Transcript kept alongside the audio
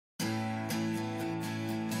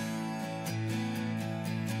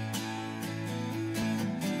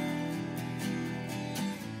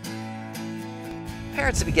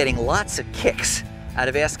Parents have been getting lots of kicks out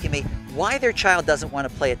of asking me why their child doesn't want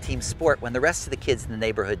to play a team sport when the rest of the kids in the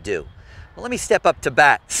neighborhood do. Well, let me step up to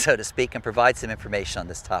bat, so to speak, and provide some information on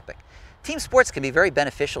this topic. Team sports can be very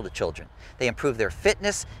beneficial to children. They improve their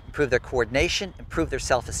fitness, improve their coordination, improve their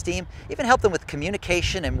self-esteem, even help them with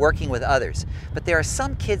communication and working with others. But there are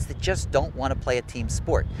some kids that just don't want to play a team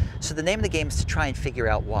sport. So the name of the game is to try and figure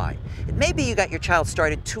out why. It may be you got your child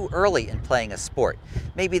started too early in playing a sport.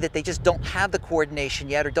 Maybe that they just don't have the coordination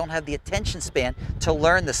yet or don't have the attention span to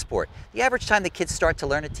learn the sport. The average time the kids start to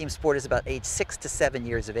learn a team sport is about age 6 to 7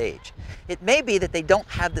 years of age. It may be that they don't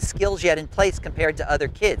have the skills yet in place compared to other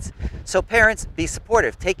kids. So parents, be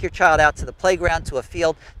supportive. Take your child out to the playground, to a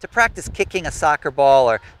field, to practice kicking a soccer ball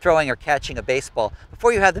or throwing or catching a baseball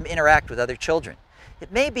before you have them interact with other children.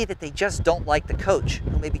 It may be that they just don't like the coach,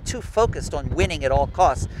 who may be too focused on winning at all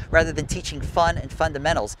costs rather than teaching fun and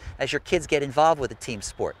fundamentals as your kids get involved with a team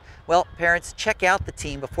sport. Well, parents, check out the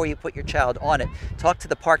team before you put your child on it. Talk to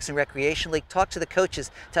the Parks and Recreation League, talk to the coaches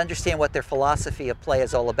to understand what their philosophy of play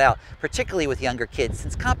is all about, particularly with younger kids,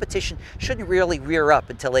 since competition shouldn't really rear up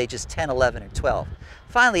until ages 10, 11, or 12.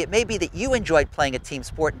 Finally, it may be that you enjoyed playing a team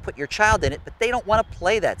sport and put your child in it, but they don't want to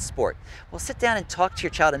play that sport. Well, sit down and talk to your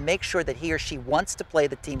child and make sure that he or she wants to play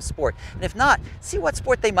the team sport. And if not, see what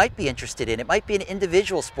sport they might be interested in. It might be an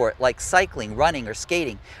individual sport like cycling, running, or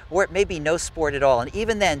skating, or it may be no sport at all. And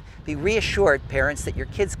even then, be reassured, parents, that your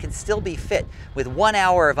kids can still be fit with 1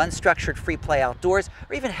 hour of unstructured free play outdoors,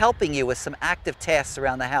 or even helping you with some active tasks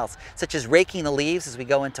around the house, such as raking the leaves as we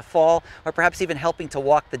go into fall, or perhaps even helping to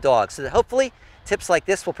walk the dog, so that hopefully tips like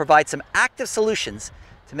this will provide some active solutions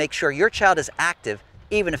to make sure your child is active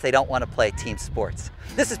even if they don't want to play team sports.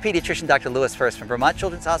 This is pediatrician Dr. Lewis First from Vermont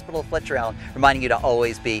Children's Hospital of Fletcher Allen, reminding you to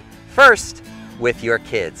always be first with your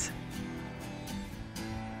kids.